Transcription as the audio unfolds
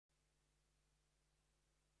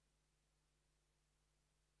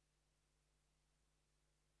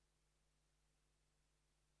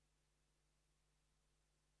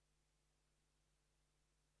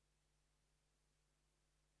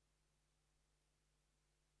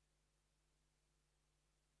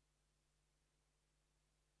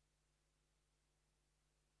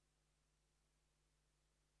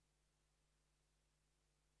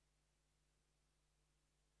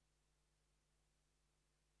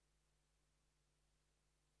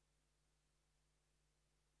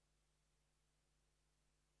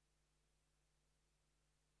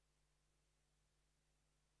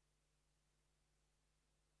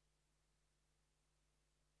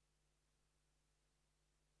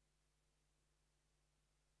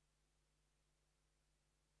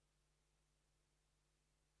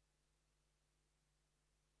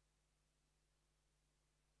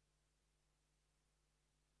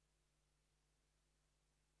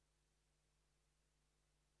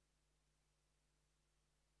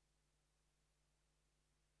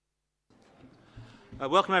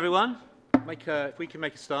Welcome everyone. If we can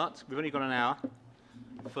make a start. We've only got an hour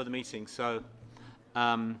for the meeting, so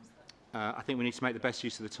I think we need to make the best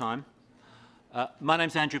use of the time. My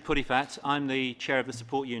name's Andrew Puddifat. I'm the chair of the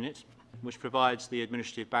support unit, which provides the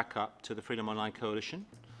administrative backup to the Freedom Online Coalition.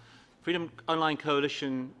 Freedom Online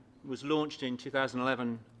Coalition was launched in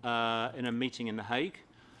 2011 in a meeting in The Hague.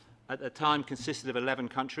 At the time consisted of 11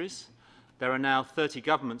 countries. There are now 30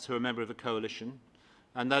 governments who are a member of the coalition,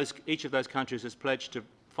 and each of those countries has pledged to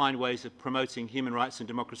find ways of promoting human rights and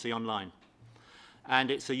democracy online.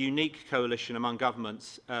 And it's a unique coalition among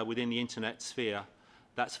governments within the internet sphere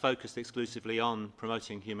that's focused exclusively on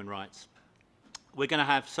promoting human rights. We're going to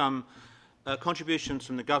have some contributions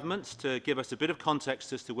from the governments to give us a bit of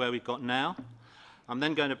context as to where we've got now. I'm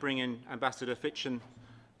then going to bring in Ambassador Fitchen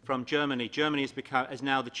from Germany. Germany is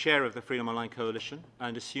now the chair of the Freedom Online Coalition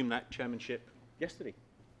and assumed that chairmanship yesterday,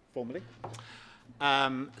 formally.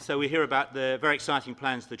 So we hear about the very exciting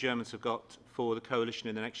plans the Germans have got for the coalition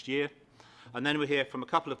in the next year. And then we hear from a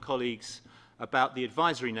couple of colleagues about the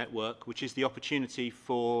advisory network, which is the opportunity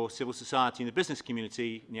for civil society and the business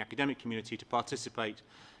community and the academic community to participate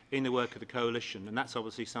in the work of the coalition. And that's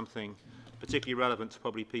obviously something particularly relevant to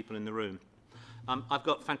probably people in the room. I've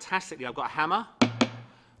got a hammer,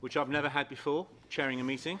 which I've never had before, chairing a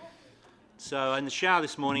meeting. So in the shower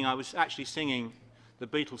this morning, I was actually singing the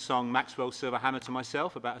Beatles song Maxwell's Silver Hammer to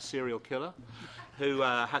myself about a serial killer who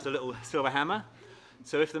has a little silver hammer.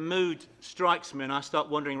 So if the mood strikes me and I start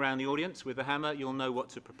wandering around the audience with the hammer, you'll know what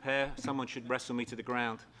to prepare. Someone should wrestle me to the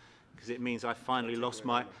ground, because it means I finally lost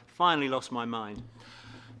my mind.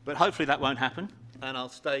 But hopefully that won't happen, and I'll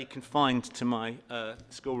stay confined to my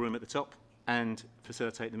schoolroom at the top and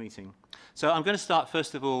facilitate the meeting. So I'm going to start,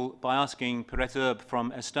 first of all, by asking Piret Erb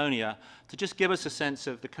from Estonia to just give us a sense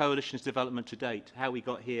of the coalition's development to date, how we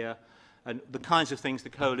got here, and the kinds of things the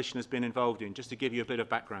coalition has been involved in, just to give you a bit of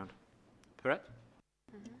background. Piret?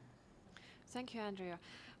 Thank you, Andrea.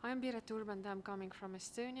 I'm Piret Erb and I'm coming from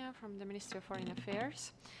Estonia, from the Ministry of Foreign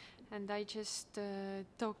Affairs. And I just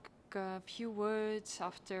talk a few words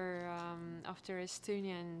after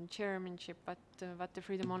Estonian chairmanship, but what the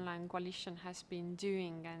Freedom Online Coalition has been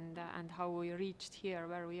doing and how we reached here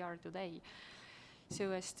where we are today.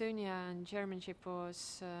 So Estonian chairmanship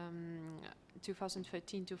was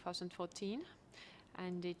 2013-2014,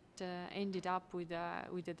 and it ended up with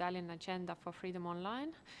the Tallinn agenda for Freedom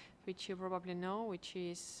Online, which you probably know, which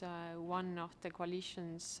is one of the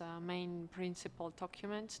coalition's main principal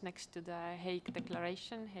documents next to the Hague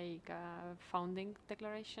Declaration, Hague Founding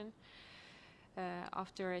Declaration.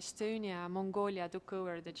 After Estonia, Mongolia took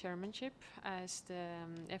over the chairmanship, as the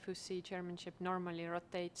FOC chairmanship normally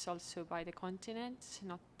rotates also by the continents,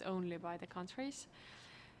 not only by the countries.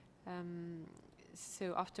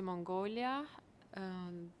 So after Mongolia,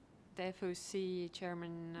 the FOC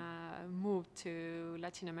chairman moved to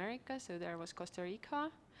Latin America, so there was Costa Rica.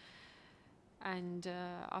 And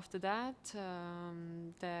after that,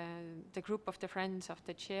 the group of the Friends of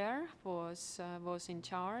the Chair was in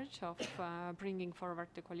charge of bringing forward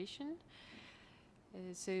the coalition.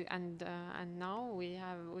 And now we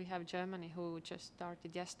have Germany, who just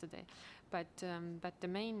started yesterday. But the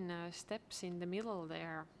main steps in the middle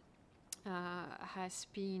there has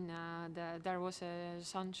been there was a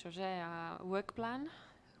San Jose work plan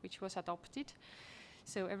which was adopted.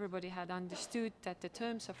 So everybody had understood that the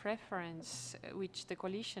terms of reference which the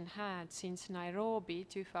coalition had since Nairobi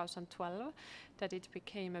 2012, that it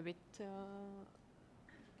became a bit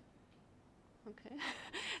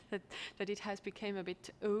that it has become a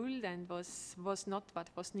bit old and was not what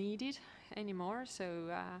was needed anymore.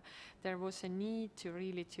 So there was a need to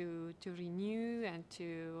really to renew and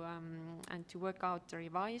to work out the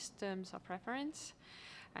revised terms of reference.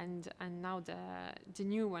 And now the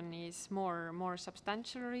new one is more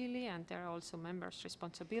substantial really, and there are also members'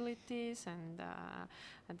 responsibilities, and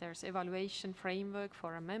there's evaluation framework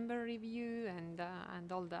for a member review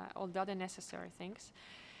and all the other necessary things.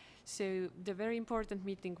 So the very important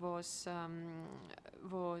meeting was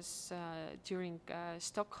during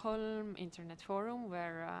Stockholm Internet Forum,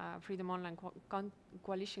 where Freedom Online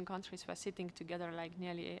Coalition countries were sitting together like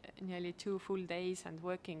nearly 2 full days and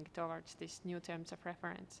working towards this new terms of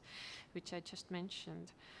reference, which I just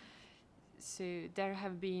mentioned. So there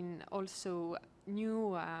have been also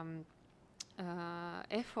new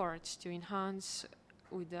efforts to enhance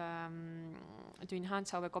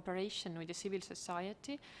our cooperation with the civil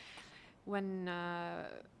society. When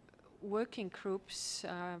working groups,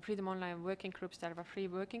 Freedom Online working groups, there were 3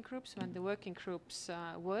 working groups. When the working groups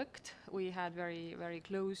worked, we had very, very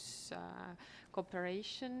close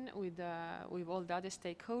cooperation with all the other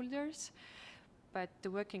stakeholders. but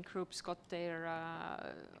the working groups got their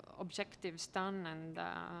objectives done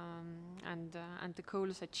and the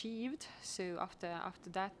goals achieved. So after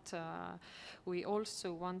that, we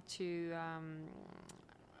also want to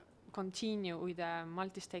continue with a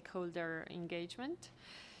multi-stakeholder engagement.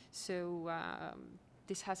 So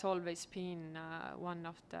this has always been one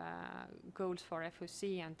of the goals for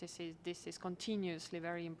FOC, and this is continuously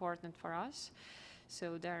very important for us.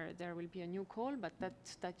 So there will be a new call, but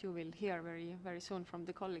that you will hear very soon from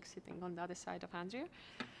the colleagues sitting on the other side of Andrea.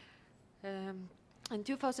 And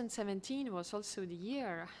 2017 was also the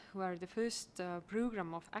year where the first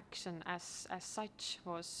program of action as such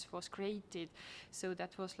was created. So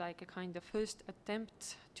that was like a kind of first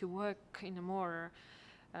attempt to work in a more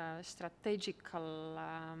strategical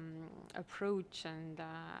approach and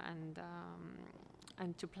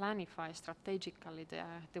to planify strategically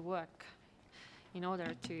the work in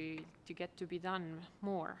order to get to be done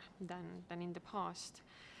more than in the past.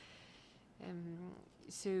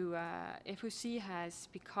 So FOC has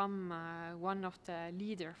become one of the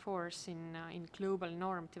leader force in global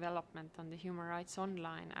norm development on the human rights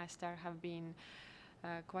online, as there have been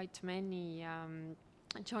quite many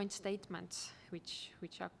joint statements which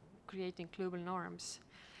are creating global norms.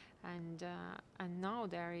 And now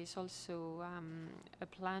there is also a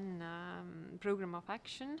program of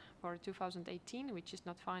action for 2018, which is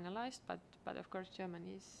not finalized, but of course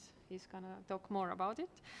Germany is gonna talk more about it,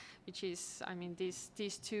 which is, I mean,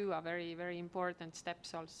 these two are very important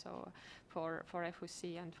steps also for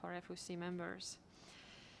FOC and for FOC members.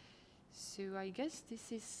 So I guess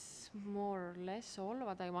this is more or less all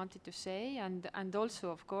what I wanted to say, and also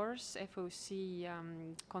of course FOC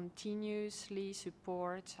continuously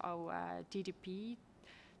supports our DDP,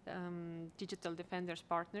 Digital Defenders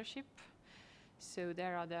Partnership. So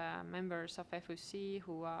there are the members of FOC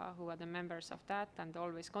who are the members of that and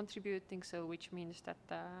always contributing. So which means that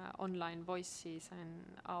online voices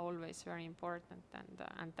are always very important,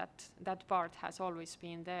 and that part has always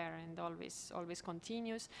been there and always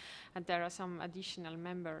continues. And there are some additional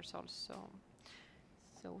members also.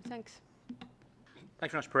 So thanks.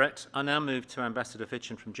 Thank you very much, Perrette. I now move to Ambassador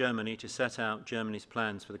Fitchen from Germany to set out Germany's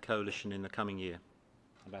plans for the coalition in the coming year.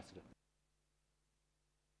 Ambassador.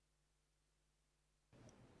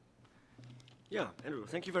 Yeah, Andrew,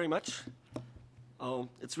 thank you very much.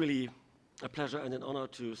 It's really a pleasure and an honor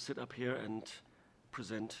to sit up here and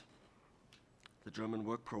present the German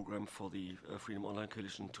work program for the Freedom Online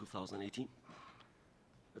Coalition 2018.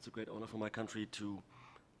 It's a great honor for my country to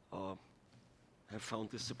have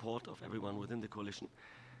found the support of everyone within the coalition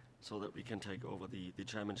so that we can take over the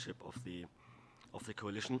chairmanship of the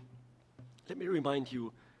coalition. Let me remind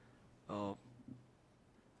you of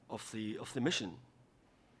the mission,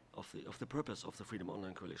 of the purpose of the Freedom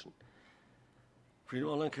Online Coalition. Freedom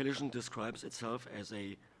Online Coalition describes itself as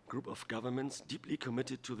a group of governments deeply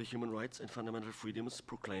committed to the human rights and fundamental freedoms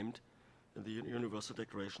proclaimed in the Universal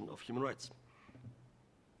Declaration of Human Rights.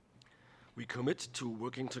 We commit to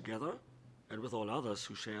working together and with all others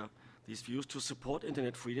who share these views to support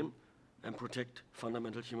internet freedom and protect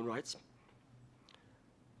fundamental human rights.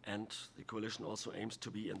 And the coalition also aims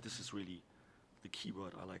to be, and this is really the key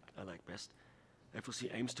word I like best, FOC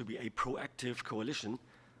aims to be a proactive coalition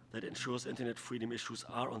that ensures internet freedom issues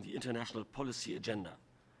are on the international policy agenda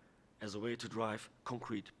as a way to drive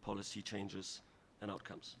concrete policy changes and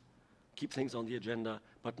outcomes. Keep things on the agenda,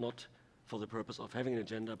 but not for the purpose of having an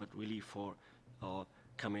agenda, but really for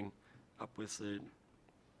coming up with a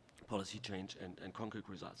policy change and concrete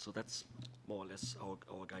results. So that's more or less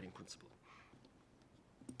our guiding principle.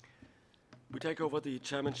 We take over the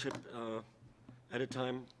chairmanship at a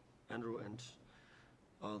time, Andrew, and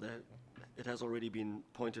it has already been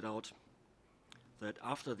pointed out that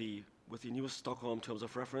with the new Stockholm terms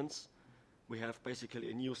of reference, we have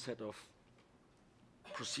basically a new set of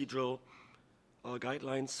procedural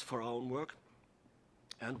guidelines for our own work,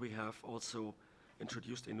 and we have also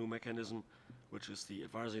introduced a new mechanism, which is the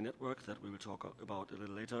advisory network that we will talk about a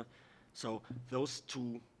little later. So those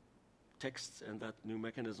two texts and that new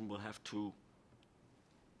mechanism will have to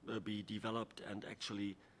be developed and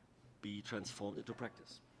actually be transformed into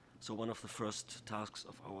practice. So one of the first tasks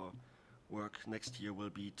of our work next year will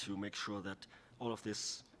be to make sure that all of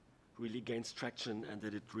this really gains traction and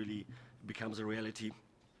that it really becomes a reality,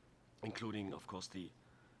 including, of course, the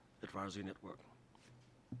advisory network.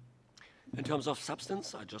 In terms of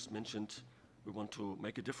substance, I just mentioned we want to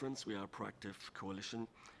make a difference. We are a proactive coalition.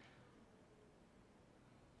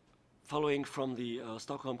 Following from the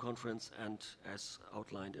Stockholm Conference and as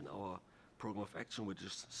outlined in our program of action, which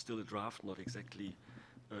is still a draft, not exactly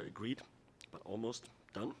agreed, but almost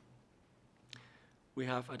done, we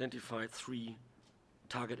have identified 3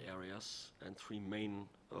 target areas and 3 main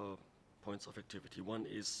points of activity. One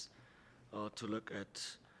is to look at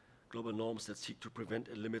global norms that seek to prevent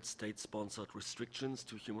and limit state-sponsored restrictions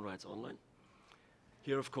to human rights online.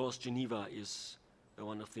 Here, of course, Geneva is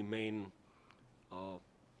one of the main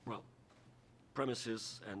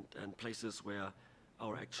premises and places where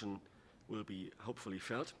our action will be hopefully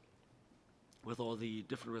felt. With all the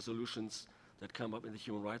different resolutions that come up in the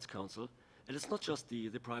Human Rights Council, and it's not just the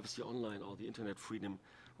privacy online or the internet freedom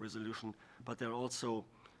resolution, but there are also,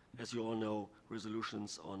 as you all know,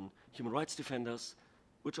 resolutions on human rights defenders,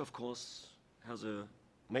 which of course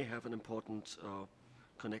may have an important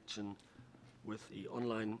connection with the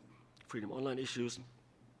freedom online issues.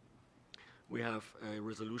 We have a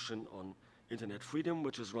resolution on internet freedom,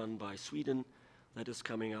 which is run by Sweden, that is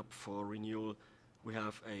coming up for renewal. We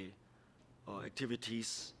have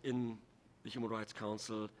activities in the Human Rights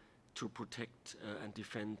Council to protect and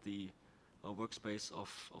defend the workspace of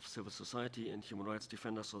civil society and human rights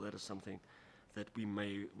defenders, so that is something that we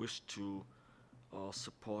may wish to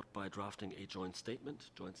support by drafting a joint statement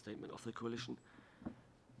of the coalition.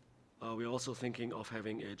 We're also thinking of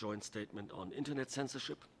having a joint statement on internet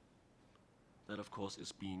censorship. That, of course,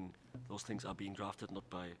 those things are being drafted not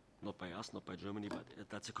by us, not by Germany, but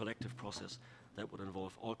that's a collective process that would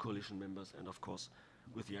involve all coalition members and, of course,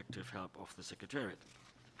 with the active help of the Secretariat.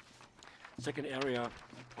 Second area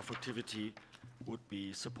of activity would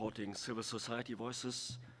be supporting civil society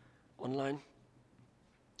voices online.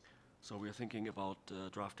 So we're thinking about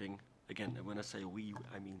drafting, again, when I say we,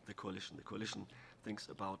 I mean the coalition. The coalition thinks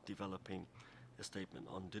about developing a statement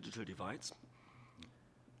on digital divides.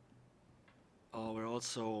 We're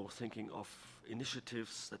also thinking of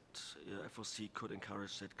initiatives that FOC could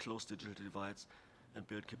encourage that close digital divides and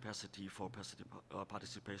build capacity for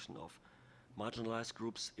participation of marginalized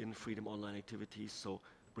groups in freedom online activities, so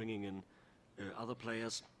bringing in other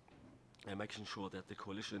players and making sure that the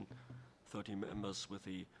coalition, 30 members with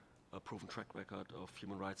a proven track record of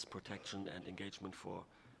human rights protection and engagement for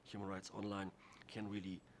human rights online, can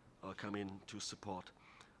really come in to support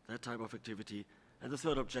that type of activity. And the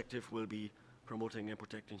third objective will be promoting and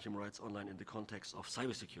protecting human rights online in the context of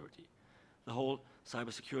cybersecurity. The whole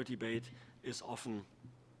cybersecurity debate is often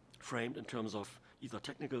framed in terms of either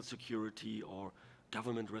technical security or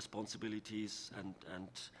government responsibilities and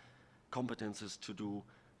competences to do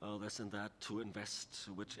this and that, to invest,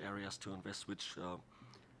 which areas to invest, which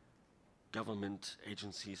government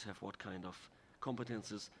agencies have what kind of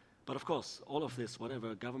competences. But of course, all of this,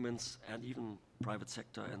 whatever governments and even private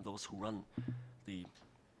sector and those who run the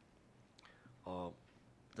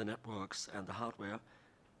networks and the hardware,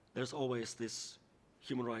 there's always this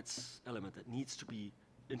human rights element that needs to be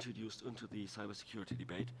introduced into the cybersecurity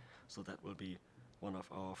debate. So that will be one of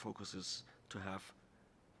our focuses, to have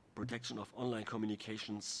protection of online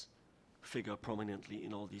communications figure prominently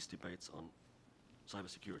in all these debates on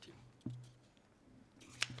cybersecurity.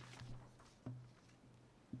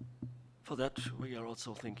 For that, we are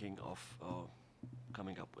also thinking of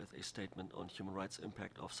coming up with a statement on human rights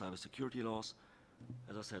impact of cybersecurity laws.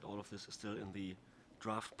 As I said, all of this is still in the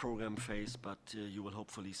draft program phase, but you will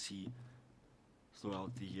hopefully see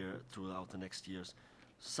throughout the next years,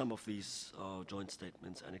 some of these joint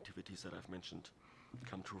statements and activities that I've mentioned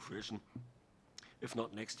come to fruition. If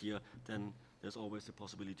not next year, then there's always the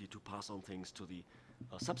possibility to pass on things to the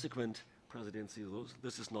subsequent presidency.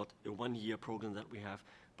 This is not a one-year program that we have,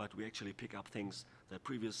 but we actually pick up things that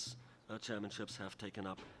previous chairmanships have taken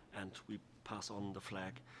up, and we pass on the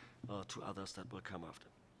flag to others that will come after.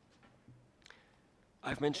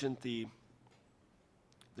 I've mentioned the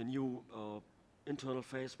new internal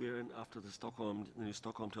phase we're in after the new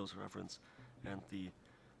Stockholm Terms of Reference and the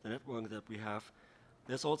network that we have.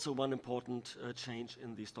 There's also one important change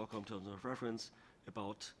in the Stockholm Terms of Reference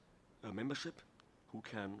about membership, who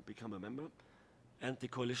can become a member. And the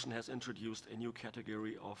coalition has introduced a new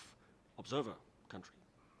category of observer country.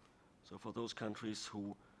 So for those countries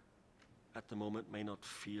who at the moment may not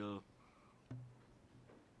feel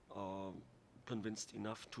convinced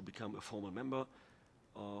enough to become a formal member,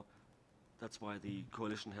 that's why the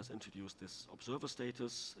coalition has introduced this observer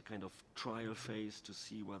status, a kind of trial phase to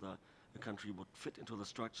see whether a country would fit into the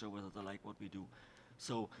structure, whether they like what we do.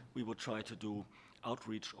 So we would try to do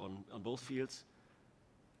outreach on both fields,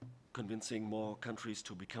 convincing more countries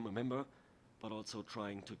to become a member, but also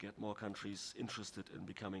trying to get more countries interested in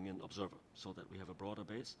becoming an observer so that we have a broader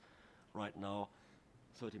base. Right now,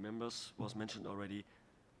 30 members was mentioned already,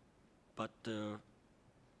 but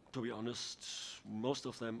to be honest, most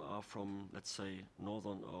of them are from, let's say,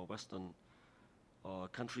 northern or western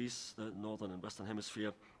countries, the northern and western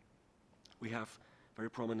hemisphere. We have very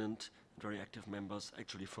prominent and very active members,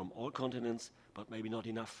 actually from all continents, but maybe not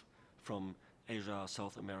enough from Asia,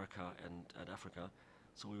 South America, and Africa.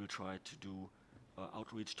 So we will try to do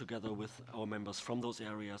outreach together with our members from those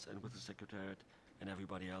areas and with the Secretariat and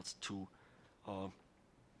everybody else to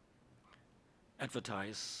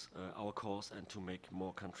advertise our cause and to make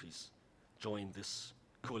more countries join this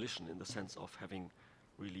coalition, in the sense of having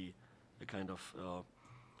really a kind of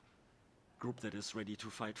group that is ready to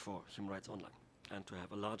fight for human rights online, and to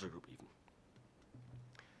have a larger group even.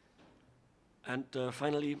 And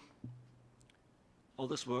finally, all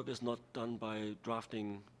this work is not done by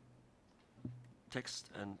drafting text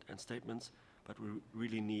and statements, but we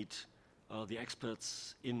really need the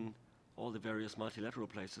experts in all the various multilateral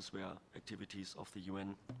places where activities of the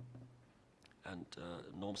UN and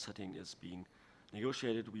norm setting is being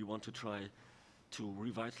negotiated. We want to try to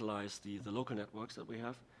revitalize the local networks that we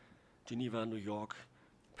have. Geneva, New York,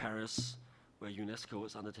 Paris, where UNESCO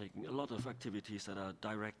is undertaking a lot of activities that are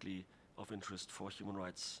directly of interest for human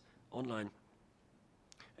rights online.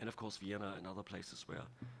 And of course Vienna and other places where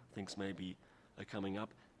things may be coming up.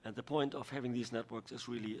 And the point of having these networks is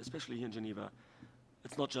really, especially here in Geneva,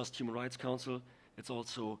 it's not just Human Rights Council, it's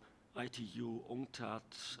also ITU, UNCTAD,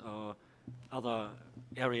 other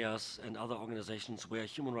areas and other organizations where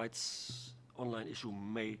human rights online issue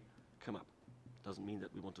may come up. Doesn't mean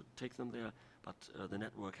that we want to take them there, but the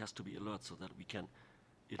network has to be alert so that we can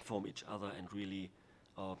inform each other and really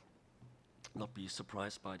not be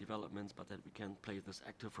surprised by developments, but that we can play this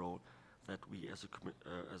active role that we as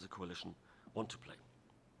a coalition want to play.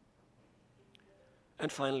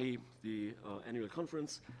 And finally, the annual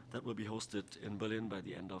conference that will be hosted in Berlin by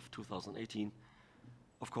the end of 2018.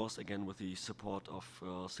 Of course, again, with the support of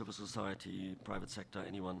civil society, private sector,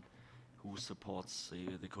 anyone who supports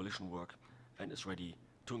the coalition work and is ready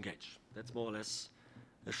to engage. That's more or less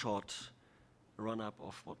a short run-up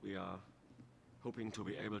of what we are hoping to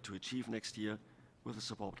be able to achieve next year with the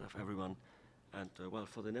support of everyone. And well,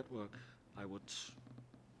 for the network, I would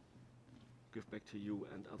give back to you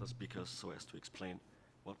and other speakers so as to explain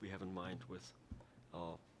what we have in mind with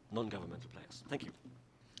our non-governmental players. Thank you.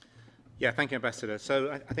 Yeah, thank you, Ambassador.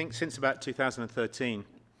 So I think since about 2013,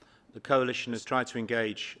 the coalition has tried to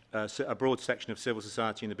engage a broad section of civil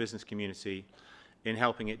society and the business community in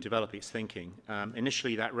helping it develop its thinking.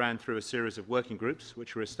 Initially, that ran through a series of working groups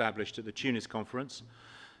which were established at the Tunis conference,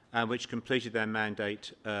 which completed their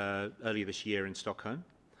mandate earlier this year in Stockholm.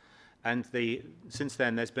 And since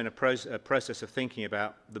then, there's been a process of thinking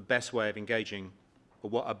about the best way of engaging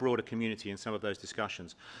a broader community in some of those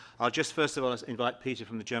discussions. I'll just first of all invite Peter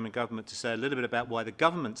from the German government to say a little bit about why the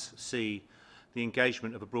governments see the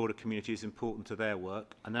engagement of a broader community as important to their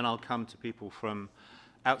work, and then I'll come to people from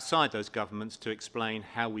outside those governments to explain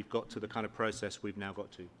how we've got to the kind of process we've now got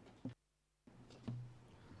to.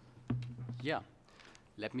 Yeah,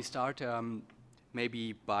 let me start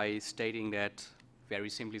maybe by stating that very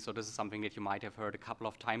simply, so this is something that you might have heard a couple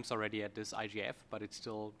of times already at this IGF, but it's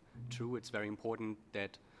still true. It's very important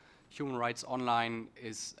that human rights online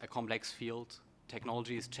is a complex field.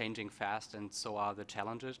 Technology is changing fast, and so are the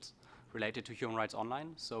challenges related to human rights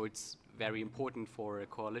online. So it's very important for a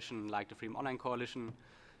coalition like the Freedom Online Coalition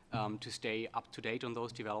to stay up to date on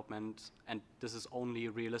those developments. And this is only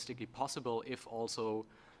realistically possible if also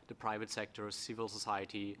the private sector, civil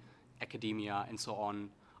society, academia, and so on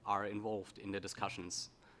are involved in the discussions.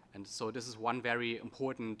 And so this is one very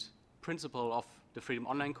important principle of the Freedom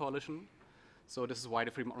Online Coalition. So this is why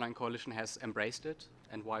the Freedom Online Coalition has embraced it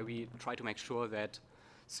and why we try to make sure that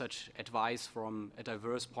such advice from a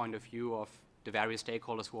diverse point of view of the various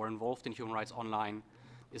stakeholders who are involved in human rights online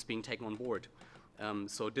is being taken on board.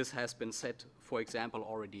 So this has been set, for example,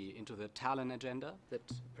 already into the Tallinn agenda that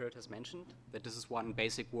Pert has mentioned, that this is one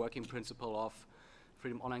basic working principle of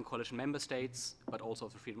Freedom Online Coalition member states, but also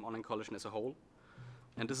of the Freedom Online Coalition as a whole.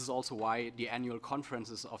 And this is also why the annual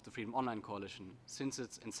conferences of the Freedom Online Coalition, since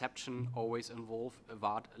its inception, always involve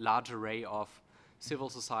a large array of civil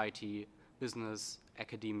society, business,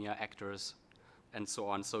 academia, actors, and so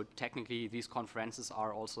on. So technically, these conferences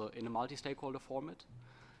are also in a multi-stakeholder format,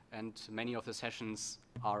 and many of the sessions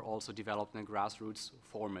are also developed in a grassroots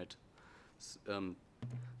format.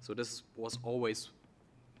 So this was always,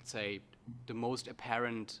 say, the most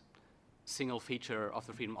apparent single feature of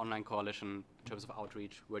the Freedom Online Coalition in terms of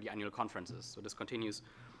outreach were the annual conferences. So this continues.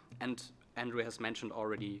 And Andrew has mentioned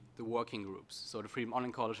already the working groups. So the Freedom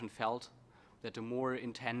Online Coalition felt that a more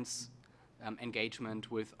intense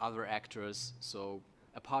engagement with other actors, so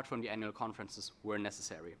apart from the annual conferences, were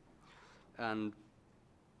necessary. And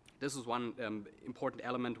this is one important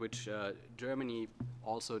element which Germany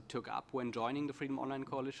also took up when joining the Freedom Online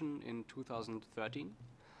Coalition in 2013.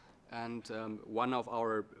 And one of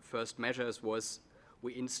our first measures was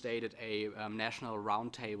we instated a national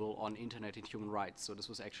roundtable on internet and human rights. So this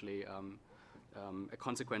was actually a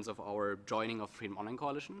consequence of our joining of Freedom Online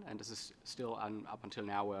Coalition, and this is still up until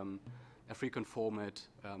now a frequent format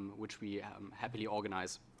which we happily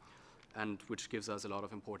organize and which gives us a lot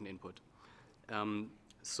of important input.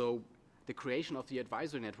 So the creation of the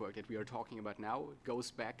advisory network that we are talking about now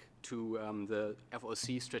goes back to the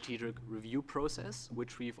FOC strategic review process,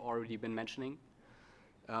 which we've already been mentioning.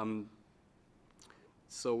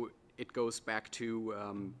 So it goes back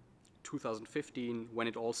to 2015 when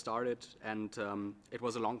it all started, and it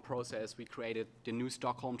was a long process. We created the new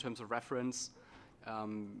Stockholm Terms of Reference.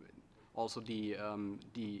 Also, the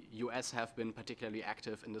US have been particularly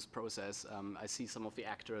active in this process. I see some of the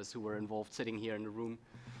actors who were involved sitting here in the room.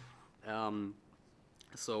 And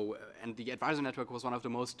the advisor network was one of the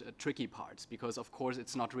most tricky parts, because of course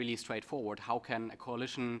it's not really straightforward. How can a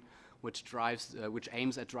coalition which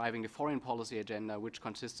aims at driving the foreign policy agenda, which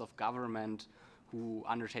consists of government who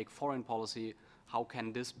undertake foreign policy, how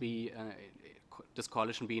can this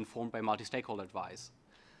coalition be informed by multi-stakeholder advice?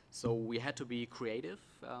 So we had to be creative.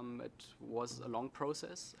 It was a long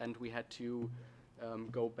process, and we had to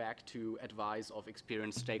go back to advice of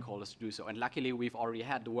experienced stakeholders to do so. And luckily, we've already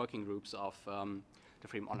had the working groups of the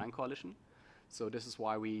Freedom Online Coalition. So this is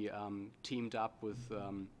why we teamed up with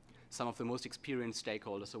some of the most experienced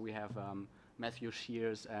stakeholders. So we have Matthew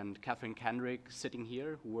Shears and Catherine Kendrick sitting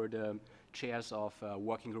here, who were the chairs of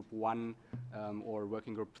Working Group 1 or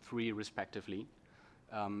Working Group 3, respectively.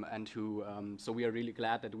 So we are really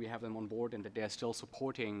glad that we have them on board and that they are still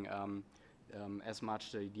supporting as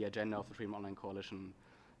much the agenda of the Freedom Online Coalition,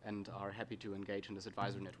 and are happy to engage in this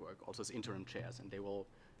advisory network, also as interim chairs. And they will,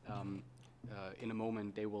 in a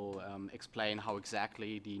moment, they will explain how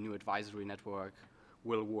exactly the new advisory network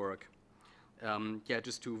will work.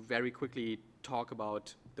 Just to very quickly talk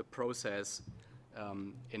about the process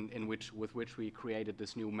with which we created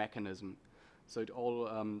this new mechanism. So it all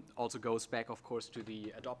also goes back, of course, to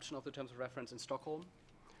the adoption of the Terms of Reference in Stockholm.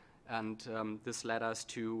 And this led us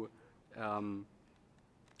to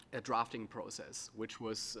a drafting process, which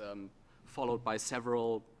was followed by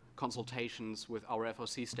several consultations with our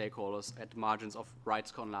FOC stakeholders at the margins of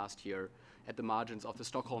RightsCon last year. At the margins of the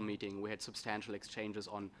Stockholm meeting, we had substantial exchanges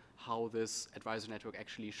on how this advisory network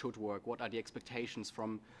actually should work, what are the expectations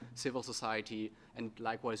from civil society, and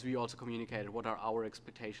likewise we also communicated what are our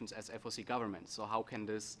expectations as FOC government. So how can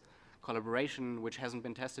this collaboration, which hasn't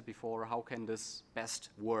been tested before, how can this best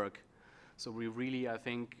work? So we really, I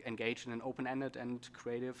think, engaged in an open-ended and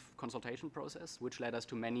creative consultation process, which led us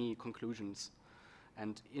to many conclusions.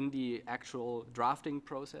 And in the actual drafting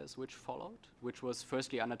process which followed, which was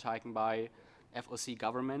firstly undertaken by FOC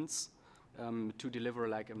governments to deliver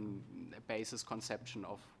like a basis conception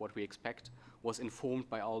of what we expect, was informed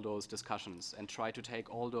by all those discussions and try to take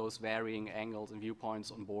all those varying angles and viewpoints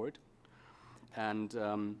on board. And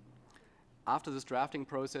after this drafting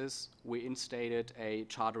process, we instated a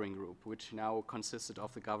chartering group, which now consisted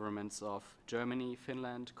of the governments of Germany,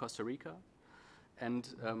 Finland, Costa Rica,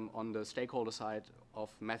 and on the stakeholder side of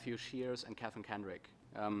Matthew Shears and Catherine Kendrick.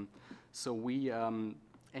 So we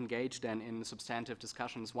engaged then in substantive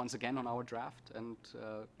discussions once again on our draft, and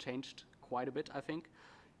changed quite a bit, I think,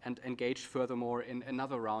 and engaged furthermore in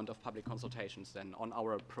another round of public consultations then on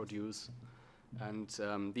our produce.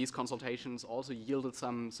 And these consultations also yielded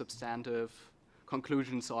some substantive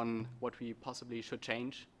conclusions on what we possibly should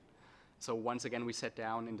change. So once again, we sat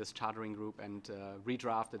down in this chartering group and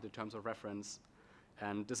redrafted the Terms of Reference.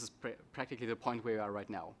 And this is practically the point where we are right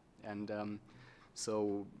now. And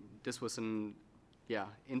so this was an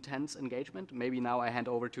intense engagement. Maybe now I hand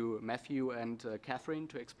over to Matthew and Catherine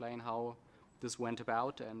to explain how this went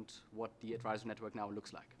about and what the advisory network now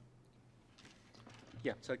looks like.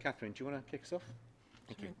 Yeah, so Catherine, do you want to kick us off?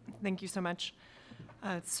 Thank you. Thank you so much.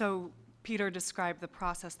 So Peter described the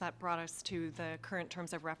process that brought us to the current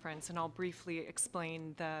Terms of Reference, and I'll briefly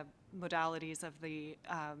explain the modalities of the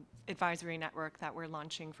advisory network that we're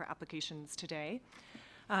launching for applications today.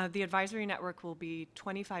 The advisory network will be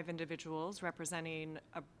 25 individuals representing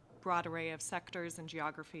a broad array of sectors and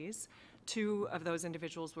geographies. 2 of those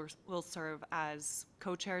individuals will serve as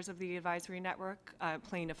co-chairs of the advisory network,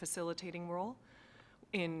 playing a facilitating role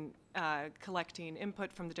in collecting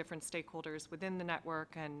input from the different stakeholders within the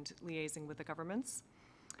network and liaising with the governments.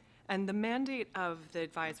 And the mandate of the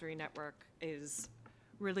advisory network is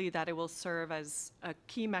really that it will serve as a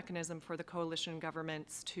key mechanism for the coalition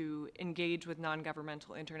governments to engage with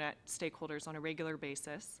non-governmental internet stakeholders on a regular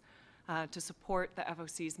basis, to support the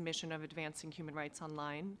FOC's mission of advancing human rights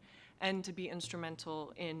online and to be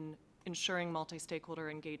instrumental in ensuring multi-stakeholder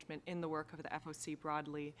engagement in the work of the FOC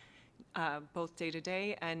broadly, both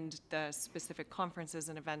day-to-day and the specific conferences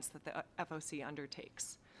and events that the FOC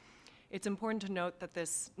undertakes. It's important to note that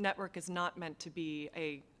this network is not meant to be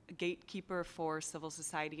a gatekeeper for civil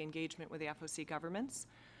society engagement with the FOC governments.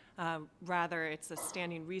 Rather, it's a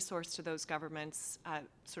standing resource to those governments,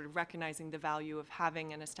 sort of recognizing the value of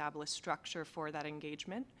having an established structure for that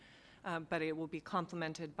engagement, but it will be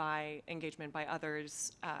complemented by engagement by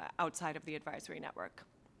others outside of the advisory network.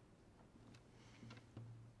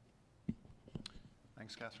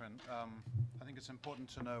 Thanks, Catherine. I think it's important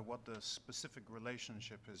to know what the specific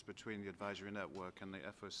relationship is between the advisory network and the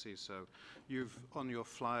FOC. So on your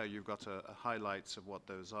flyer, you've got highlights of what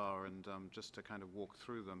those are, and just to kind of walk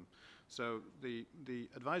through them. So the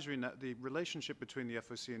relationship between the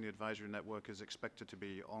FOC and the advisory network is expected to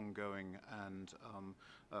be ongoing and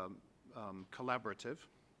collaborative.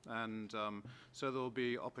 And so there will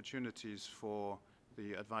be opportunities for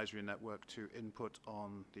the advisory network to input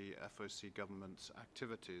on the FOC government's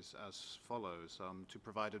activities as follows: to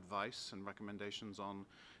provide advice and recommendations on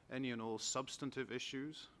any and all substantive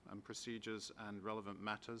issues and procedures and relevant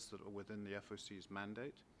matters that are within the FOC's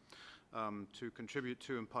mandate, to contribute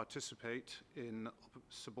to and participate in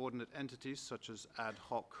subordinate entities such as ad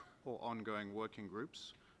hoc or ongoing working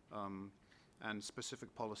groups and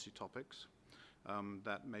specific policy topics,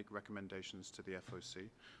 that make recommendations to the FOC.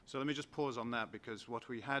 So let me just pause on that, because what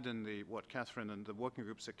we had in what Catherine and the working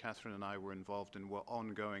groups that Catherine and I were involved in were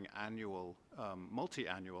ongoing annual,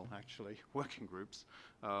 multi-annual actually, working groups.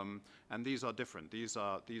 And these are different. These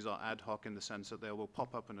are ad hoc in the sense that they will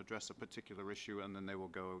pop up and address a particular issue and then they will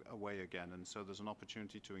go away again. And so there's an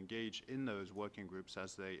opportunity to engage in those working groups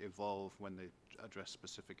as they evolve when they address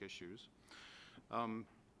specific issues.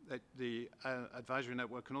 The advisory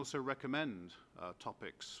network can also recommend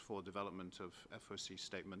topics for development of FOC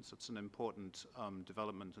statements. It's an important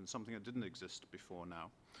development and something that didn't exist before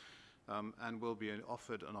now, and will be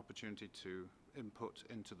offered an opportunity to input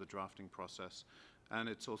into the drafting process. And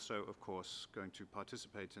it's also, of course, going to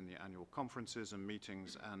participate in the annual conferences and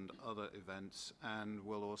meetings and other events, and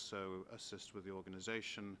will also assist with the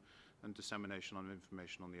organization and dissemination of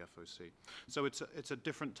information on the FOC. So it's a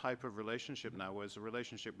different type of relationship now, whereas the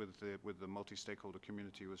relationship with the multi-stakeholder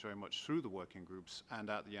community was very much through the working groups and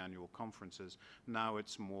at the annual conferences. Now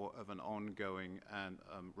it's more of an ongoing and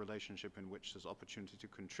relationship in which there's opportunity to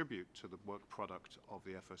contribute to the work product of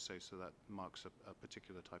the FOC, so that marks a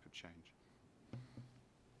particular type of change.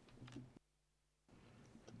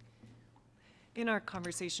 In our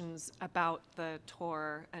conversations about the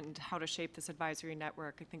tour and how to shape this advisory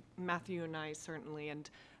network, I think Matthew and I certainly, and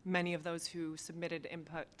many of those who submitted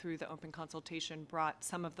input through the open consultation, brought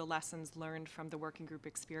some of the lessons learned from the working group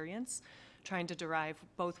experience, trying to derive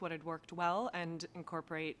both what had worked well and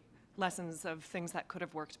incorporate lessons of things that could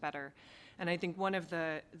have worked better. And I think one of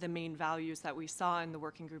the main values that we saw in the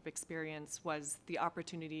working group experience was the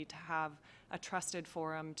opportunity to have a trusted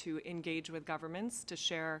forum to engage with governments, to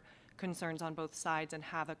share concerns on both sides and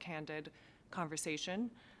have a candid conversation.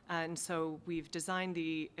 And so we've designed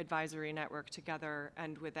the advisory network together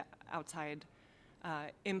and with outside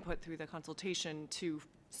input through the consultation to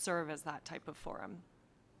serve as that type of forum.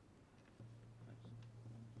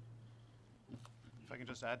 If I can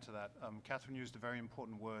just add to that, Catherine used a very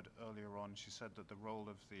important word earlier on. She said that the role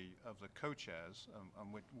of the co-chairs,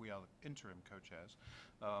 and we are interim co-chairs,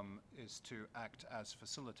 is to act as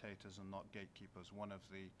facilitators and not gatekeepers. One of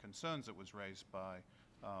the concerns that was raised by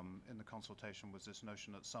in the consultation was this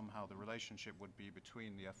notion that somehow the relationship would be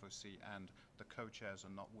between the FOC and the co-chairs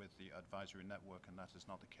and not with the advisory network, and that is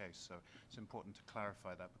not the case. So it's important to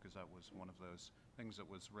clarify that, because that was one of those things that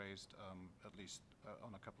was raised at least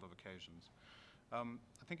on a couple of occasions.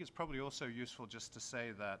 I think it's probably also useful just to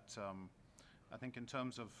say that I think in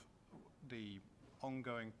terms of the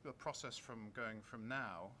ongoing process from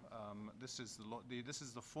now, this is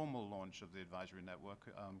the formal launch of the advisory network.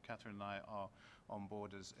 Catherine and I are on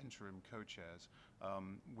board as interim co-chairs.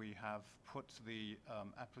 We have put the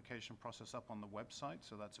application process up on the website,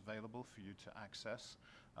 so that's available for you to access.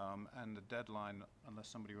 And the deadline, unless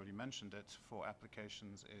somebody already mentioned it, for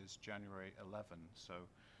applications is January 11. So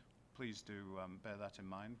please do bear that in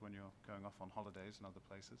mind when you're going off on holidays and other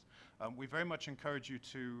places. We very much encourage you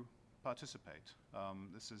to participate.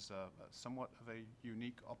 This is somewhat of a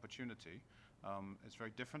unique opportunity. It's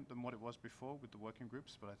very different than what it was before with the working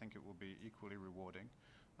groups, but I think it will be equally rewarding.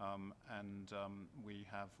 We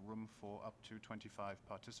have room for up to 25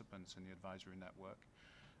 participants in the advisory network.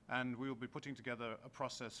 And we will be putting together a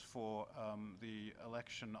process for the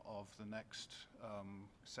election of the next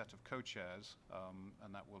set of co-chairs,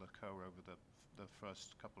 and that will occur over the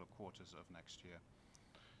first couple of quarters of next year.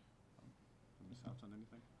 Miss out on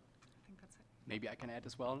anything? I think that's it. Maybe I can add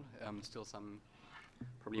as well, still some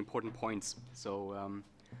probably important points. So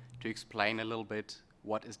to explain a little bit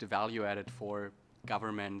what is the value added for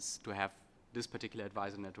governments to have this particular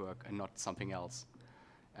advisor network and not something else.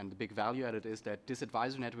 And the big value added is that this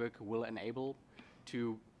advisor network will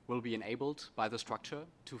be enabled by the structure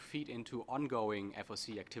to feed into ongoing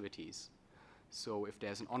FOC activities. So if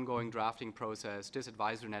there's an ongoing drafting process, this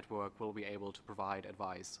advisor network will be able to provide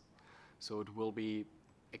advice. So it will be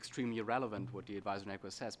extremely relevant what the advisor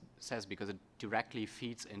network says because it directly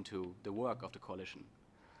feeds into the work of the coalition.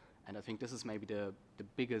 And I think this is maybe the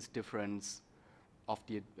biggest difference of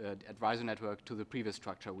the advisor network to the previous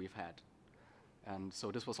structure we've had. And so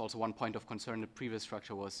this was also one point of concern. The previous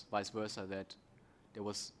structure was vice versa, that there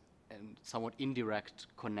was a somewhat indirect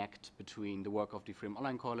connect between the work of the Freedom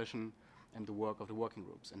Online Coalition and the work of the working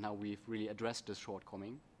groups. And now we've really addressed this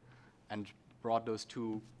shortcoming and brought those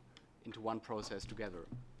two into one process together.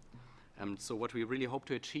 So what we really hope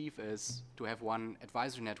to achieve is to have one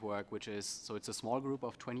advisory network, so it's a small group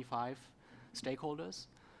of 25 stakeholders.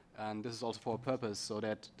 And this is also for a purpose so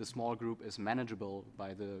that the small group is manageable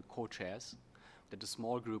by the co-chairs, that the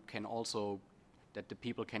small group can also, that the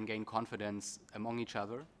people can gain confidence among each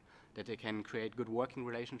other, that they can create good working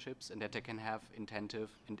relationships, and that they can have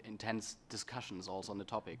intense discussions also on the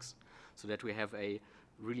topics, so that we have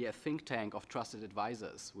really a think tank of trusted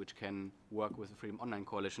advisors which can work with the Freedom Online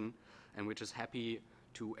Coalition and which is happy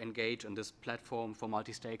to engage on this platform for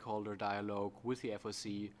multi-stakeholder dialogue with the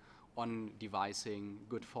FOC on devising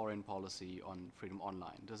good foreign policy on Freedom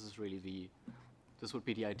Online. This is really this would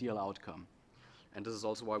be the ideal outcome. And this is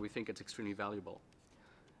also why we think it's extremely valuable.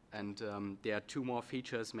 And there are two more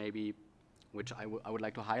features maybe which I would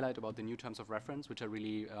like to highlight about the new terms of reference, which are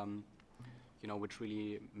really which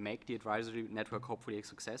really make the advisory network hopefully a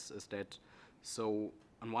success, is that, so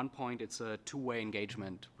on one point it's a two-way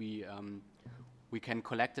engagement. We can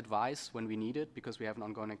collect advice when we need it because we have an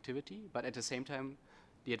ongoing activity, but at the same time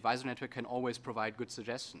the advisory network can always provide good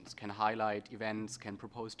suggestions, can highlight events, can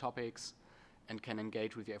propose topics, and can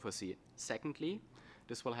engage with the FOC. Secondly,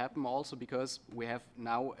 this will happen also because we have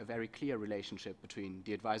now a very clear relationship between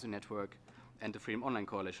the advisory network and the Freedom Online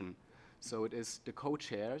Coalition. So it is the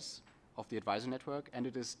co-chairs of the advisor network, and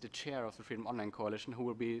it is the chair of the Freedom Online Coalition who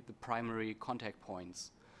will be the primary contact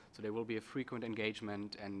points. So there will be a frequent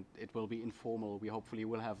engagement, and it will be informal. We hopefully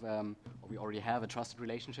will have, or we already have, a trusted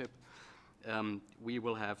relationship. We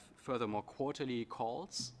will have furthermore quarterly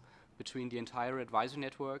calls between the entire advisor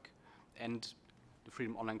network and the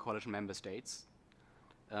Freedom Online Coalition member states.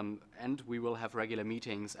 And we will have regular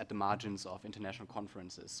meetings at the margins of international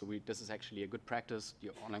conferences. So this is actually a good practice the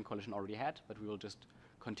Online Coalition already had, but we will just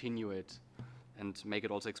continue it and make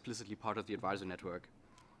it also explicitly part of the advisor network.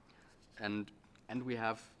 And we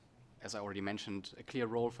have, as I already mentioned, a clear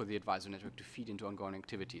role for the advisor network to feed into ongoing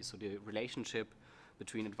activities. So the relationship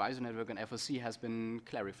between advisor network and FOC has been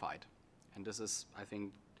clarified. And this is, I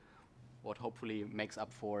think, what hopefully makes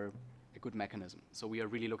up for a good mechanism. So we are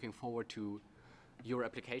really looking forward to your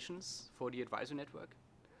applications for the advisor network.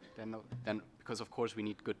 Then because of course we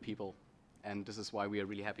need good people. And this is why we are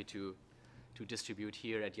really happy to distribute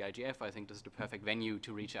here at the IGF. I think this is the perfect venue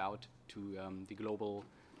to reach out to the global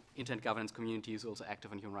internet governance community who's also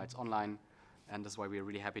active on Human Rights Online. And that's why we're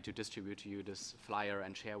really happy to distribute to you this flyer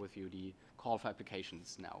and share with you the call for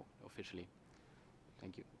applications now officially.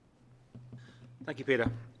 Thank you. Thank you, Peter.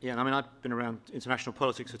 Yeah, I mean, I've been around international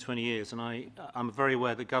politics for 20 years, and I'm very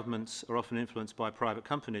aware that governments are often influenced by private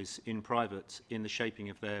companies in the shaping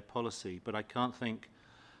of their policy, but I can't think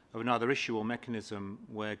of another issue or mechanism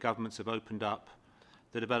where governments have opened up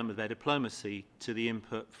the development of their diplomacy to the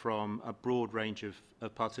input from a broad range of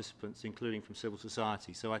participants, including from civil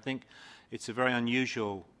society. So I think it's a very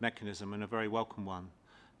unusual mechanism and a very welcome one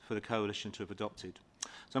for the coalition to have adopted.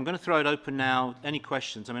 So I'm going to throw it open now. Any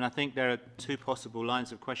questions? I mean, I think there are two possible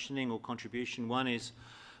lines of questioning or contribution. One is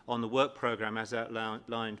on the work programme as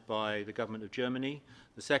outlined by the government of Germany.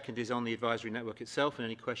 The second is on the advisory network itself and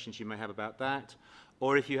any questions you may have about that.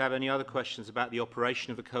 Or if you have any other questions about the operation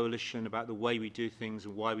of the coalition, about the way we do things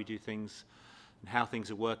and why we do things and how things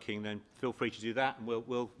are working, then feel free to do that, and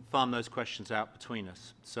we'll farm those questions out between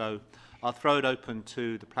us. So I'll throw it open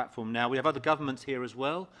to the platform now. We have other governments here as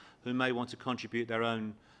well who may want to contribute their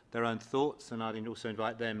own thoughts, and I'd also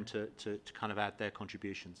invite them to kind of add their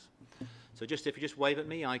contributions. So if you just wave at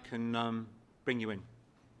me, I can bring you in.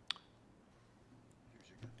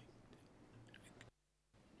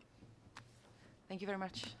 Thank you very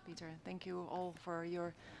much, Peter. Thank you all for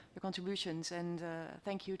your contributions, and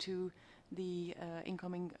thank you to the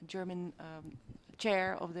incoming German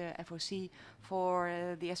chair of the FOC for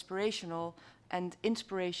the aspirational and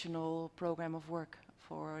inspirational program of work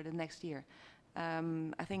for the next year.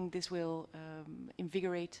 I think this will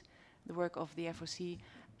invigorate the work of the FOC,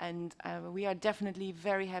 and we are definitely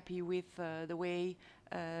very happy with the way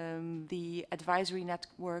the advisory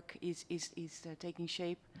network is taking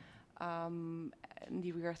shape.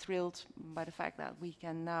 We are thrilled by the fact that we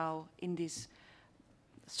can now, in this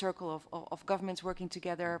circle of governments working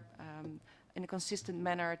together in a consistent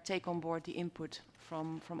manner, take on board the input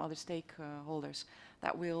from other stakeholders.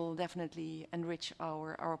 That will definitely enrich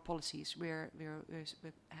our policies. We're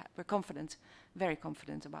confident, very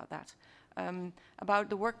confident about that. About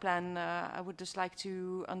the work plan, I would just like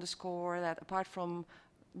to underscore that apart from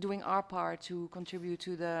doing our part to contribute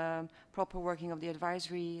to the proper working of the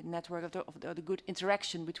advisory network, of the good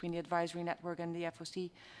interaction between the advisory network and the FOC,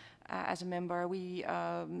 as a member, we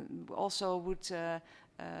also would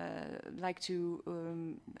like to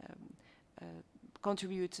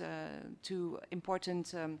contribute to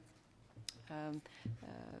important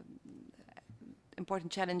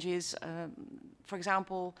challenges, for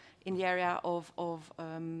example, in the area of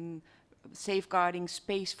safeguarding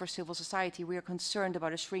space for civil society. We are concerned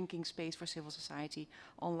about a shrinking space for civil society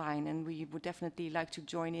online, and we would definitely like to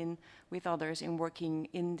join in with others in working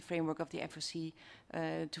in the framework of the FOC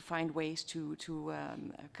to find ways to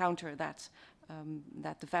counter that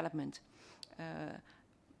development.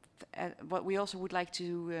 What we also would like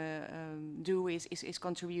to do is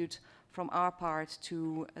contribute from our part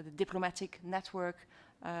to the diplomatic network,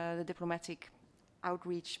 the diplomatic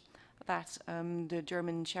outreach that the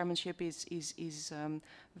German chairmanship is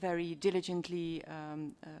very diligently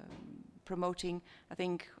promoting. I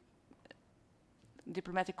think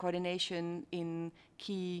diplomatic coordination in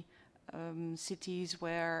key cities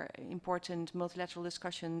where important multilateral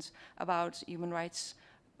discussions about human rights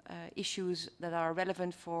issues that are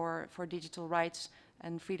relevant for digital rights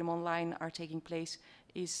and freedom online are taking place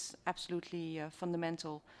is absolutely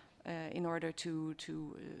fundamental in order to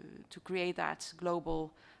create that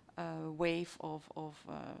global wave of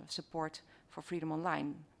support for freedom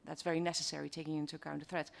online. That's very necessary, taking into account the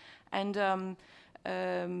threat. And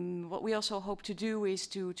what we also hope to do is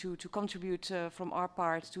to contribute from our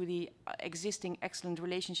part to the existing excellent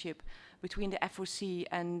relationship between the FOC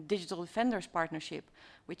and Digital Defenders Partnership,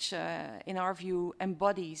 which in our view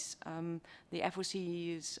embodies the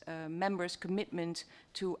FOC's members' commitment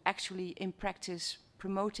to actually in practice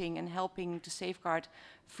promoting and helping to safeguard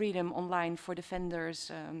freedom online for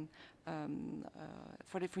defenders,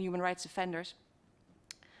 for human rights defenders.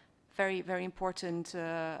 Very, very important,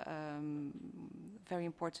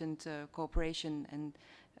 cooperation and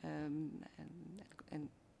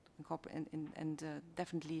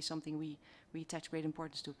definitely something we attach great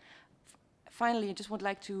importance to. Finally, I just would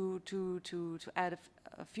like to add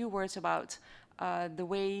a few words about the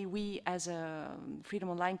way we, as a Freedom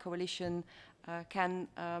Online Coalition, can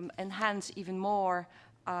enhance even more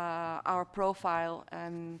our profile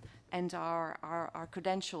and our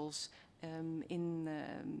credentials in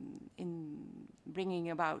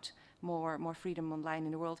bringing about more freedom online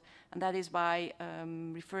in the world, and that is by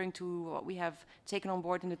referring to what we have taken on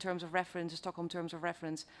board in the terms of reference, the Stockholm terms of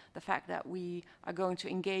reference, the fact that we are going to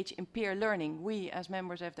engage in peer learning. We, as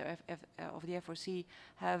members of the FOC,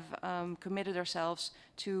 have committed ourselves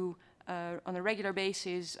to, on a regular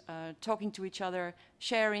basis, talking to each other,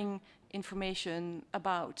 sharing information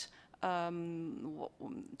about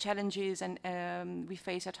challenges and we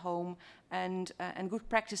face at home, and good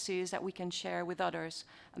practices that we can share with others,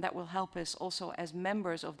 and that will help us also as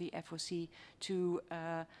members of the FOC to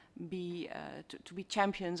be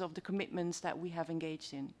champions of the commitments that we have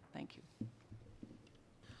engaged in. Thank you.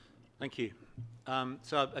 Thank you.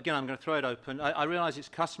 So again, I'm going to throw it open. I realise it's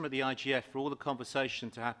customary at the IGF for all the conversation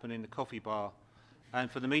to happen in the coffee bar, and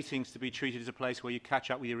for the meetings to be treated as a place where you catch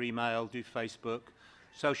up with your email, do Facebook,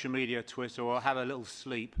 social media, Twitter, or have a little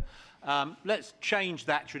sleep. Let's change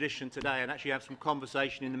that tradition today and actually have some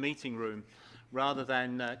conversation in the meeting room rather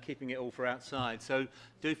than keeping it all for outside. So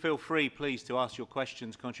do feel free, please, to ask your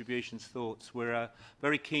questions, contributions, thoughts. We're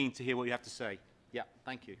very keen to hear what you have to say. Yeah,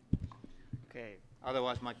 thank you. Okay.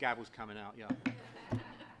 Otherwise, my gavel's coming out, yeah.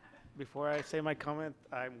 Before I say my comment,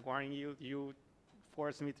 I'm warning you, you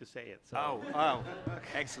forced me to say it. So. Oh,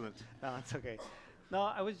 excellent. No, it's okay. No,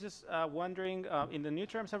 I was just wondering, in the new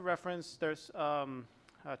terms of reference, there's a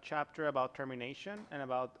chapter about termination and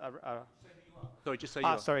about... Sorry, just say you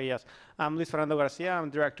are. Sorry, yes. I'm Luis Fernando Garcia. I'm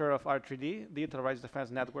director of R3D, Digital Rights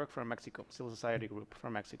Defense Network from Mexico, civil society group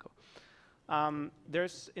from Mexico. In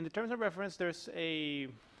the terms of reference, there's a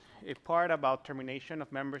part about termination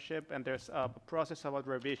of membership, and there's a process about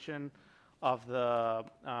revision of the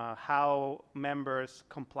how members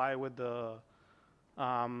comply with the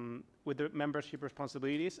membership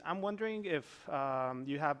responsibilities. I'm wondering if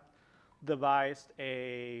you have devised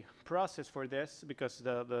a process for this, because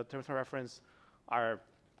the terms of reference are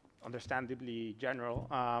understandably general.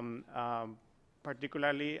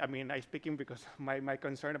 Particularly, I mean, I'm speaking because my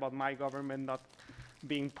concern about my government not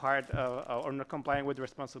being part or not complying with the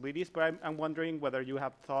responsibilities, but I'm wondering whether you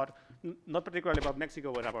have thought, not particularly about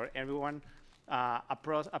Mexico, but about everyone,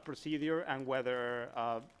 a procedure, and whether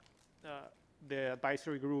the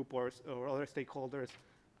advisory group or other stakeholders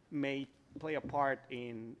may play a part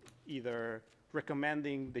in either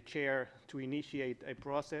recommending the chair to initiate a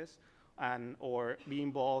process and or be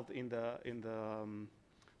involved in the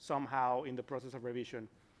somehow in the process of revision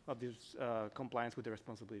of this compliance with the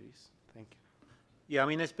responsibilities. Thank you. Yeah, I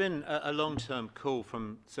mean, there's been a long-term call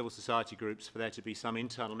from civil society groups for there to be some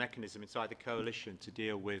internal mechanism inside the coalition to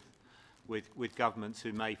deal with governments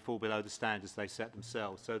who may fall below the standards they set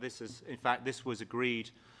themselves. So this is, in fact, this was agreed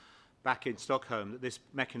back in Stockholm that this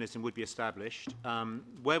mechanism would be established.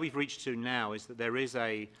 Where we've reached to now is that there is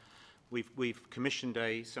we've commissioned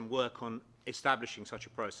some work on establishing such a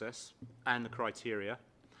process and the criteria.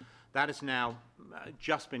 That has now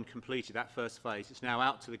just been completed, that first phase. It's now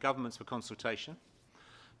out to the governments for consultation,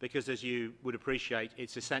 because as you would appreciate,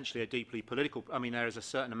 it's essentially a deeply political, I mean, there is a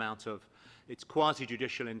certain amount of, it's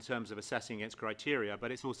quasi-judicial in terms of assessing against criteria,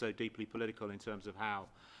 but it's also deeply political in terms of how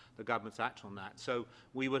the governments act on that. So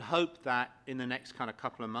we would hope that in the next kind of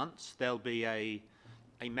couple of months, there'll be a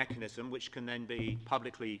mechanism which can then be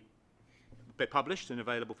publicly published and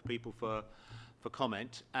available for people for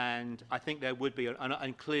comment, and I think there would be,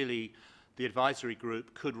 and clearly the advisory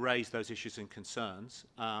group could raise those issues and concerns.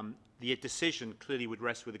 The decision clearly would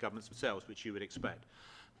rest with the governments themselves, which you would expect.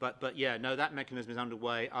 But yeah, no, that mechanism is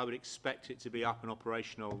underway. I would expect it to be up and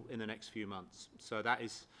operational in the next few months. So that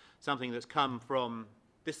is something that's come from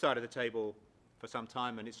this side of the table for some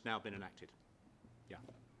time, and it's now been enacted. Yeah.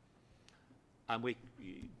 And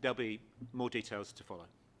there'll be more details to follow.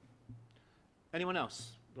 Anyone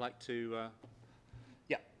else like to...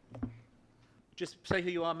 Yeah. Just say who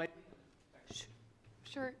you are, maybe.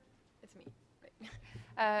 Sure, it's me.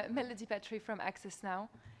 Right. Melody Petrie from Access Now.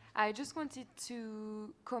 I just wanted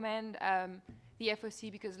to commend the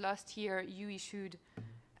FOC because last year you issued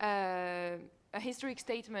a historic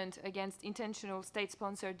statement against intentional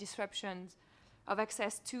state-sponsored disruptions of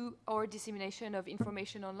access to or dissemination of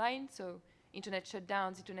information online, so internet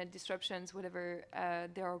shutdowns, internet disruptions, whatever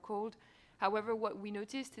they are called. However, what we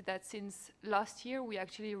noticed is that since last year, we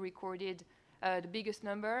actually recorded the biggest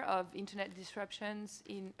number of internet disruptions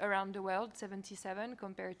around the world, 77,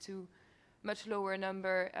 compared to much lower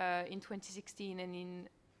number in 2016 and in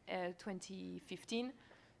 2015.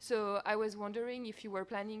 So I was wondering if you were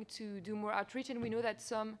planning to do more outreach, and we know that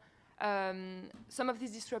some of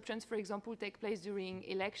these disruptions, for example, take place during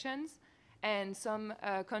elections, and some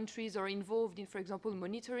countries are involved in, for example,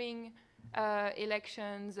 monitoring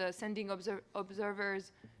elections, sending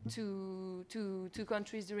observers to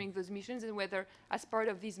countries during those missions, and whether as part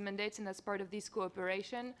of these mandates and as part of this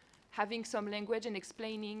cooperation, having some language and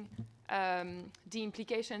explaining the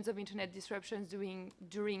implications of internet disruptions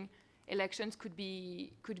during elections could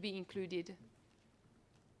be included.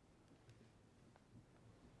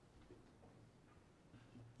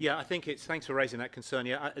 Yeah, I think it's, thanks for raising that concern.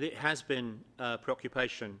 Yeah, it has been a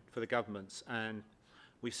preoccupation for the governments, and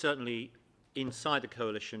we've certainly, inside the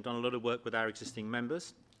coalition, done a lot of work with our existing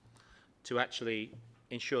members to actually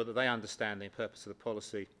ensure that they understand the purpose of the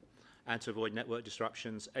policy and to avoid network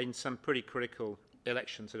disruptions in some pretty critical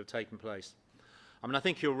elections that have taken place. I mean, I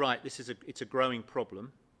think you're right, it's a growing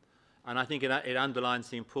problem, and I think it underlines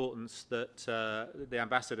the importance that the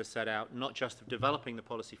ambassador set out, not just of developing the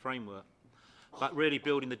policy framework, but really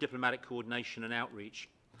building the diplomatic coordination and outreach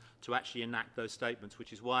to actually enact those statements,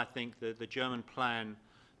 which is why I think the German plan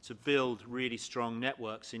to build really strong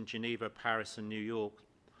networks in Geneva, Paris and New York,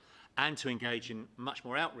 and to engage in much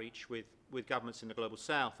more outreach with governments in the Global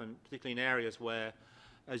South, and particularly in areas where,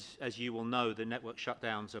 as you will know, the network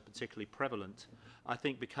shutdowns are particularly prevalent, I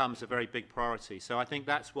think becomes a very big priority. So I think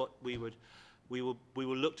that's what we will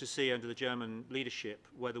look to see under the German leadership,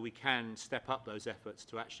 whether we can step up those efforts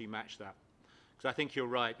to actually match that. Because I think you're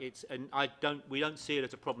right. We don't see it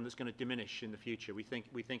as a problem that's going to diminish in the future. We think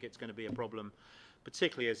it's going to be a problem,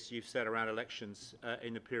 particularly as you've said, around elections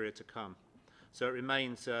in the period to come. So it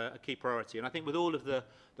remains a key priority. And I think with all of the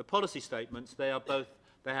policy statements, they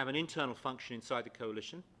have an internal function inside the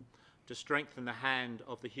coalition to strengthen the hand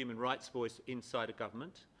of the human rights voice inside a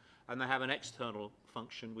government, and they have an external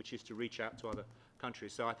function, which is to reach out to other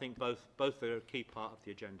countries. So I think both are a key part of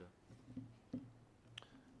the agenda.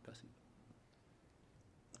 Percy.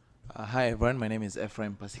 Hi everyone, my name is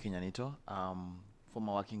Ephraim Pasikenyanito,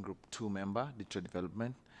 former Working Group 2 member, Digital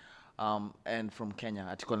Development, and from Kenya,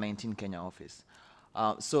 Article 19 Kenya office.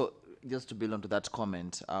 So just to build on to that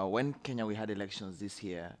comment, when Kenya we had elections this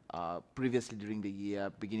year, previously during the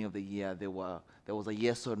year, beginning of the year, there was a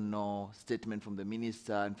yes or no statement from the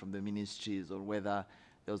minister and from the ministries on whether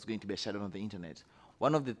there was going to be a shutdown of the internet.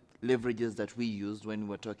 One of the leverages that we used when we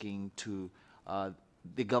were talking to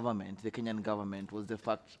the government, the Kenyan government, was the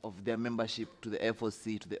fact of their membership to the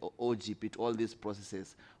FOC, to the OGP, to all these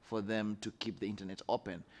processes for them to keep the internet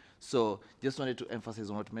open. So just wanted to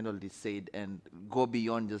emphasize on what Mendel said and go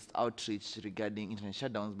beyond just outreach regarding internet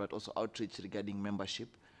shutdowns, but also outreach regarding membership.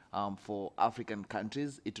 For African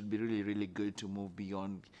countries, it would be really, really good to move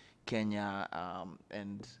beyond Kenya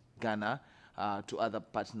and Ghana to other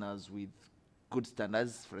partners with good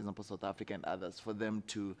standards, for example, South Africa and others, for them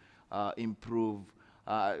to improve,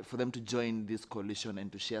 for them to join this coalition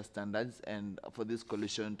and to share standards, and for this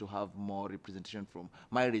coalition to have more representation from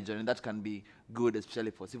my region. And that can be good,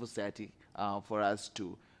 especially for civil society, for us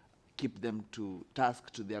to keep them to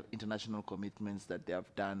task to their international commitments that they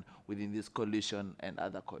have done within this coalition and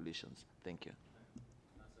other coalitions. Thank you.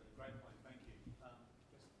 That's a great point. Thank you.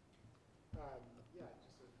 Yeah,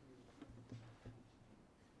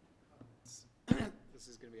 just a few. This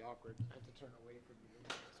is going to be awkward. I have to turn away from you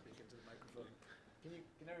to speak into the microphone.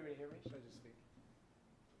 Can everybody hear me? Should I just speak?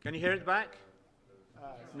 Can you hear it back?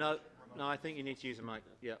 No, I think you need to use a mic.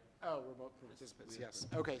 Yeah. Oh, remote participants, yes.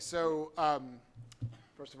 Okay, so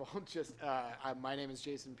first of all, just my name is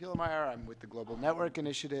Jason Pielemeyer. I'm with the Global Network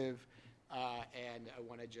Initiative, and I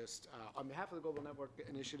want to just, on behalf of the Global Network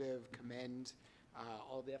Initiative, commend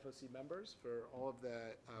all of the FOC members for all of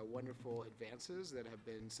the wonderful advances that have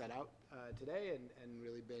been set out today and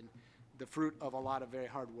really been the fruit of a lot of very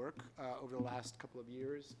hard work over the last couple of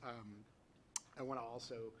years. I want to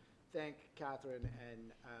also thank Catherine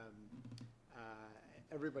and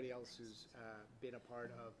everybody else who's been a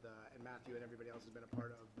part of and Matthew and everybody else has been a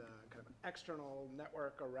part of the kind of external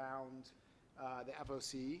network around the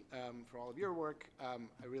FOC for all of your work.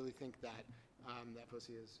 I really think that the FOC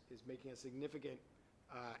is making a significant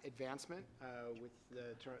advancement with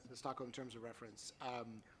the Stockholm Terms of Reference.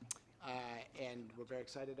 And we're very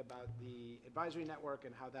excited about the advisory network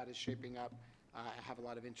and how that is shaping up. I have a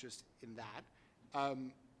lot of interest in that. I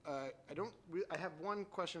have one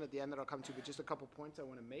question at the end that I'll come to, but just a couple points I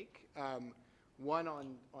want to make. One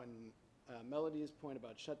on Melody's point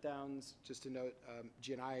about shutdowns, just to note,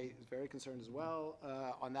 GNI is very concerned as well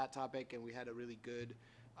on that topic, and we had a really good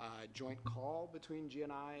joint call between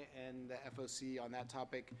GNI and the FOC on that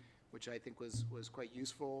topic, which I think was quite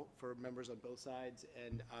useful for members on both sides,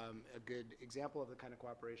 and a good example of the kind of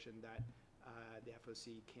cooperation that the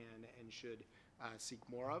FOC can and should seek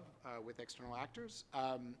more of with external actors.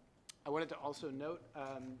 I wanted to also note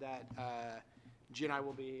that GNI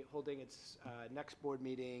will be holding its next board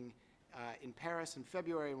meeting in Paris in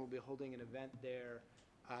February, and we'll be holding an event there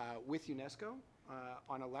with UNESCO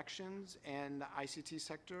on elections and the ICT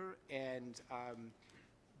sector, and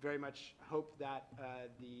very much hope that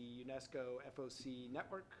the UNESCO FOC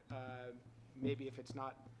network, maybe if it's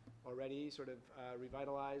not already sort of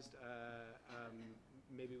revitalized,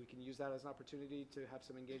 maybe we can use that as an opportunity to have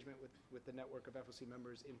some engagement with the network of FOC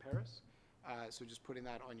members in Paris. So just putting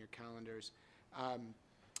that on your calendars.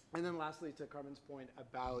 And then lastly, to Carmen's point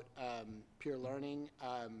about peer learning,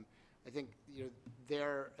 I think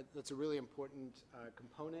that's a really important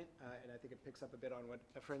component, and I think it picks up a bit on what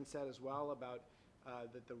a friend said as well about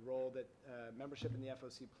the role that membership in the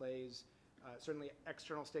FOC plays. Certainly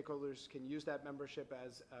external stakeholders can use that membership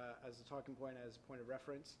as a talking point, as a point of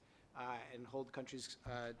reference, and hold countries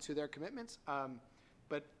to their commitments.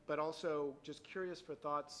 But also just curious for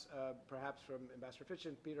thoughts, perhaps from Ambassador Fitch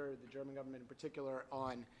and Peter, the German government in particular,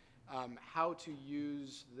 on how to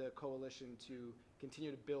use the coalition to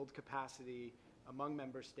continue to build capacity among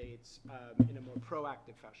member states in a more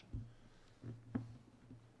proactive fashion.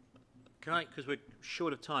 Can I, because we're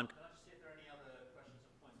short of time, can I just see if there are any other questions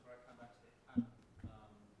or points before I come back to the panel?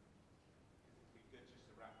 It would be good just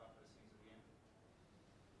to wrap up those things at the end.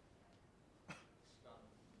 Stunned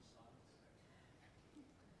silence.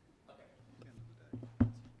 Okay.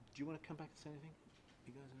 Do you want to come back and say anything?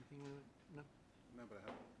 You guys, anything you want to? No? No, but I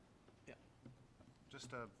have. Yeah.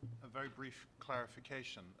 Just a very brief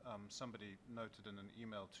clarification. Somebody noted in an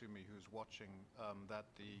email to me who's watching that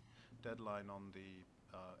the deadline on the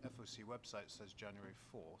FOC website says January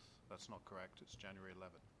 4th. That's not correct. It's January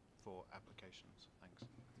 11th for applications. Thanks.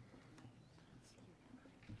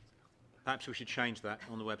 Perhaps we should change that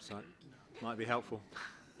on the website. Might be helpful.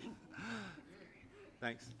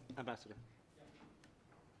 Thanks. Ambassador.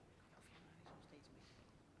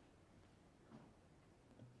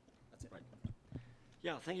 That's it. Right.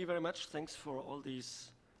 Yeah, thank you very much. Thanks for all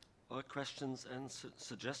these questions and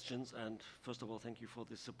suggestions. And first of all, thank you for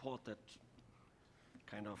the support that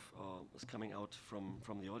kind of is coming out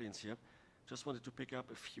from the audience here. Just wanted to pick up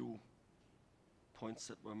a few points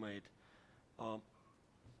that were made.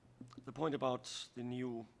 The point about the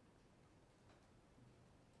new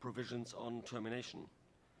provisions on termination.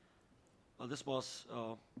 This was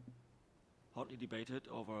hotly debated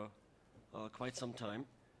over quite some time.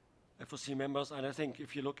 FOC members, and I think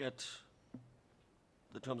if you look at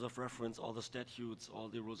the terms of reference, all the statutes, all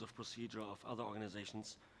the rules of procedure of other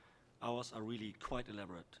organizations, ours are really quite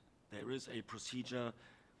elaborate. There is a procedure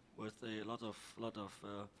with a lot of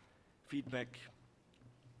feedback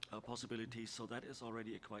possibilities, so that is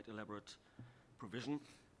already a quite elaborate provision.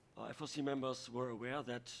 FOC members were aware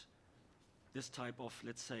that this type of,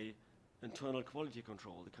 let's say, internal quality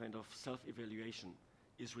control, the kind of self-evaluation,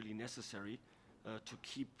 is really necessary to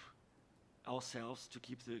keep ourselves, to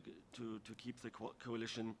keep the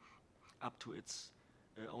coalition up to its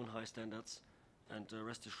own high standards, and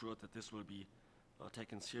rest assured that this will be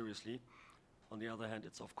taken seriously. On the other hand,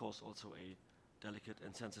 it's of course also a delicate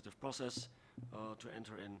and sensitive process to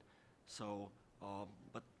enter in. So,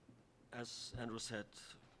 but as Andrew said,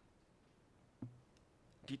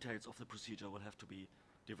 details of the procedure will have to be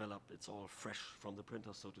developed. It's all fresh from the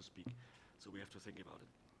printer, so to speak. So we have to think about it.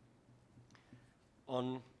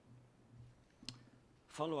 On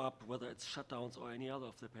follow-up, whether it's shutdowns or any other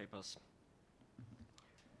of the papers,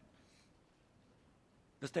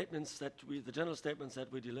 the statements that the general statements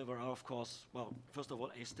that we deliver are, of course, well, first of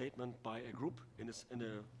all, a statement by a group in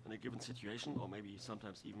a given situation, or maybe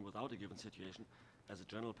sometimes even without a given situation, as a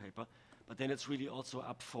general paper. But then it's really also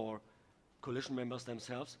up for coalition members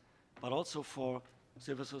themselves, but also for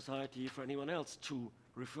civil society, for anyone else to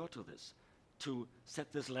refer to this, to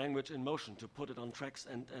set this language in motion, to put it on tracks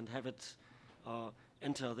and have it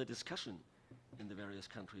enter the discussion in the various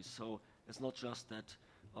countries. So it's not just that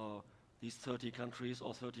these 30 countries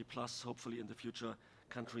or 30 plus, hopefully in the future,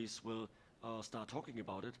 countries will start talking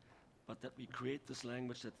about it, but that we create this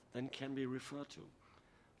language that then can be referred to.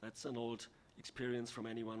 That's an old experience from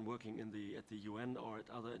anyone working at the UN or at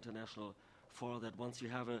other international fora, that once you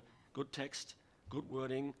have a good text, good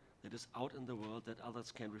wording that is out in the world that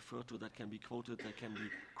others can refer to, that can be quoted, that can be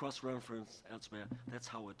cross-referenced elsewhere, that's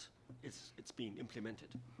how it's being implemented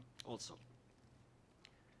also.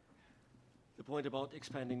 The point about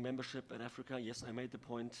expanding membership in Africa, yes, I made the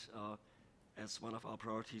point as one of our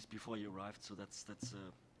priorities before you arrived, so that's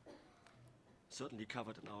certainly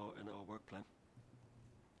covered in our work plan.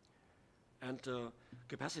 And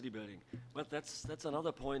capacity building, well, that's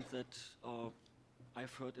another point that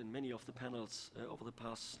I've heard in many of the panels over the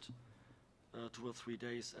past 2 or 3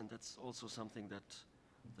 days, and that's also something that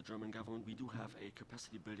the German government, we do have a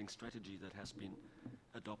capacity building strategy that has been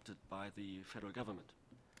adopted by the federal government.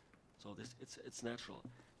 So it's natural.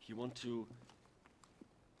 If you want to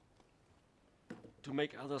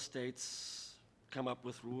make other states come up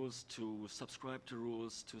with rules, to subscribe to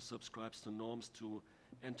rules, to subscribe to norms, to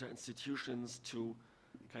enter institutions, to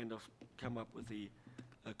kind of come up with a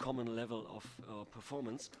common level of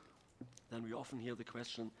performance, then we often hear the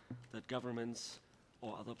question that governments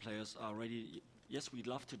or other players are ready. Yes, we'd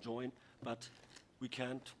love to join, but we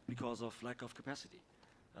can't because of lack of capacity.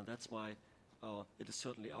 And that's why it is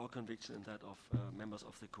certainly our conviction and that of members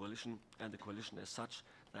of the coalition and the coalition as such,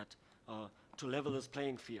 that to level this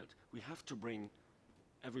playing field, we have to bring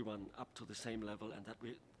everyone up to the same level, and that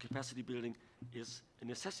capacity building is a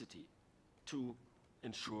necessity to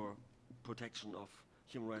ensure protection of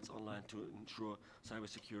human rights online, to ensure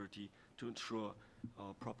cybersecurity, to ensure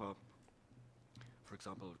proper, for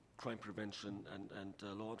example, crime prevention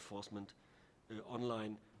and law enforcement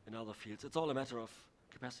online in other fields. It's all a matter of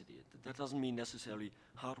capacity. That doesn't mean necessarily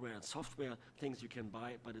hardware and software, things you can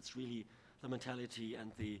buy, but it's really the mentality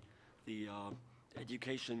and the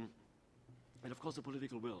education and of course the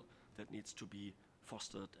political will that needs to be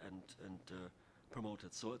fostered and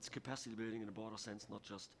promoted. So it's capacity building in a broader sense, not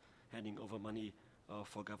just handing over money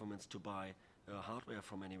for governments to buy hardware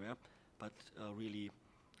from anywhere, but really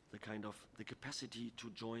the capacity to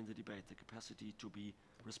join the debate, the capacity to be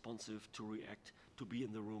responsive, to react, to be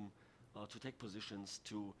in the room to take positions,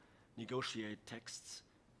 to negotiate texts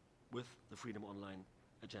with the Freedom Online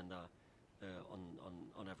agenda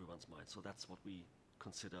on everyone's mind. So that's what we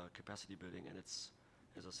consider capacity building, and it's,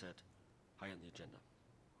 as I said, high on the agenda.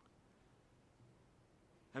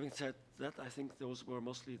 Having said that, I think those were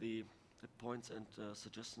mostly the points and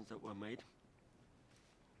suggestions that were made.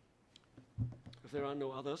 If there are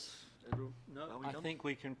no others, Andrew, No, are we I done? think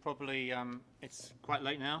we can probably, it's quite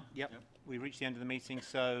late now. Yep. Yep. We reached the end of the meeting,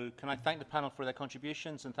 so can I thank the panel for their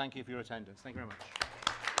contributions and thank you for your attendance. Thank you very much.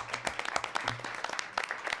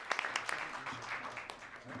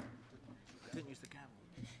 I didn't use the gavel.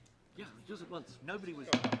 Yeah, use it once. Nobody was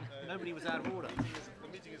out of order. The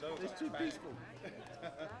meeting is over. It's too peaceful.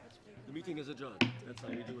 The meeting is adjourned. That's how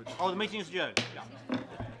we do it. Oh, the meeting is adjourned. Yeah.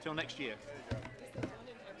 Till next year.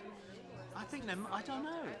 I think them. I don't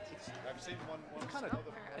know. I've seen one It's kind of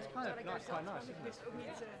nice, quite nice, isn't it?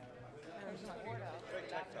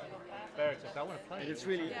 Very tough. I want to play And it. it's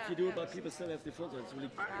really, if you do it, but people still have the photo, it's really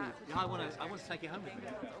cool. Yeah, I want to take it home with me.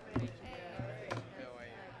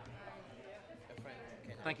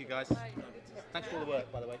 Thank you, guys. Thanks for all the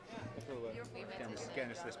work, by the way. Thanks for all the work.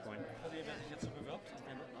 Getting us to this point.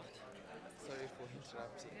 Sorry for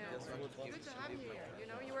interrupting. Just wanted to Good to have you here. You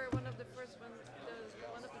know, you were one of the first one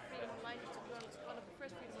of the Freedom Online, one of the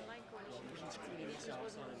first Freedom Online coalitions. It just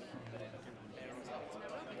wasn't in Nairobi.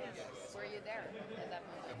 Were you there at that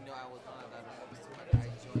moment? No, I was not at that office, but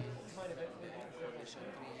I joined the coalition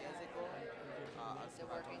 3 years ago as The part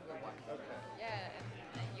of working the group. working group. Yeah,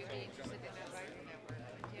 and you'd be interested in that, right?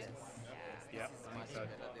 Yes. Yeah, Yeah. This is I think much so.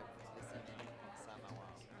 better than listening sana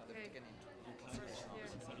at the beginning.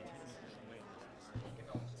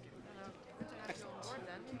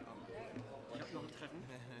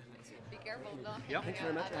 Be careful, don't. Yeah. Thanks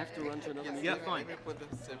very much. I have to run to another meeting. Yeah, fine. Let me put them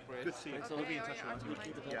separate. Good to see you. We'll be in touch.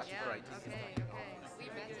 Yeah, great. Okay. We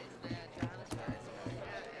met in Johannesburg.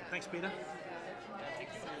 Thanks, Peter.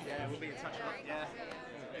 Yeah, we'll be in touch. Yeah.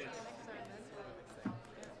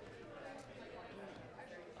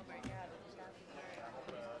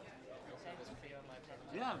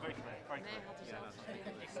 Yeah, very clear. Very clear. Yeah,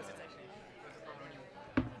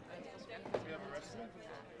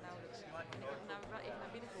 Nou, wel even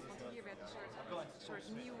naar binnen gelopen, want hier werd een soort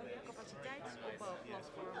nieuw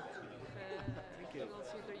capaciteitsopbouwplatform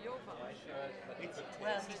gelanceerd door Jovan.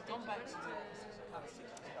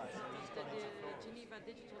 De Geneva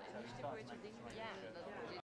Digital Initiative, hoe heet zo'n ding? Ja,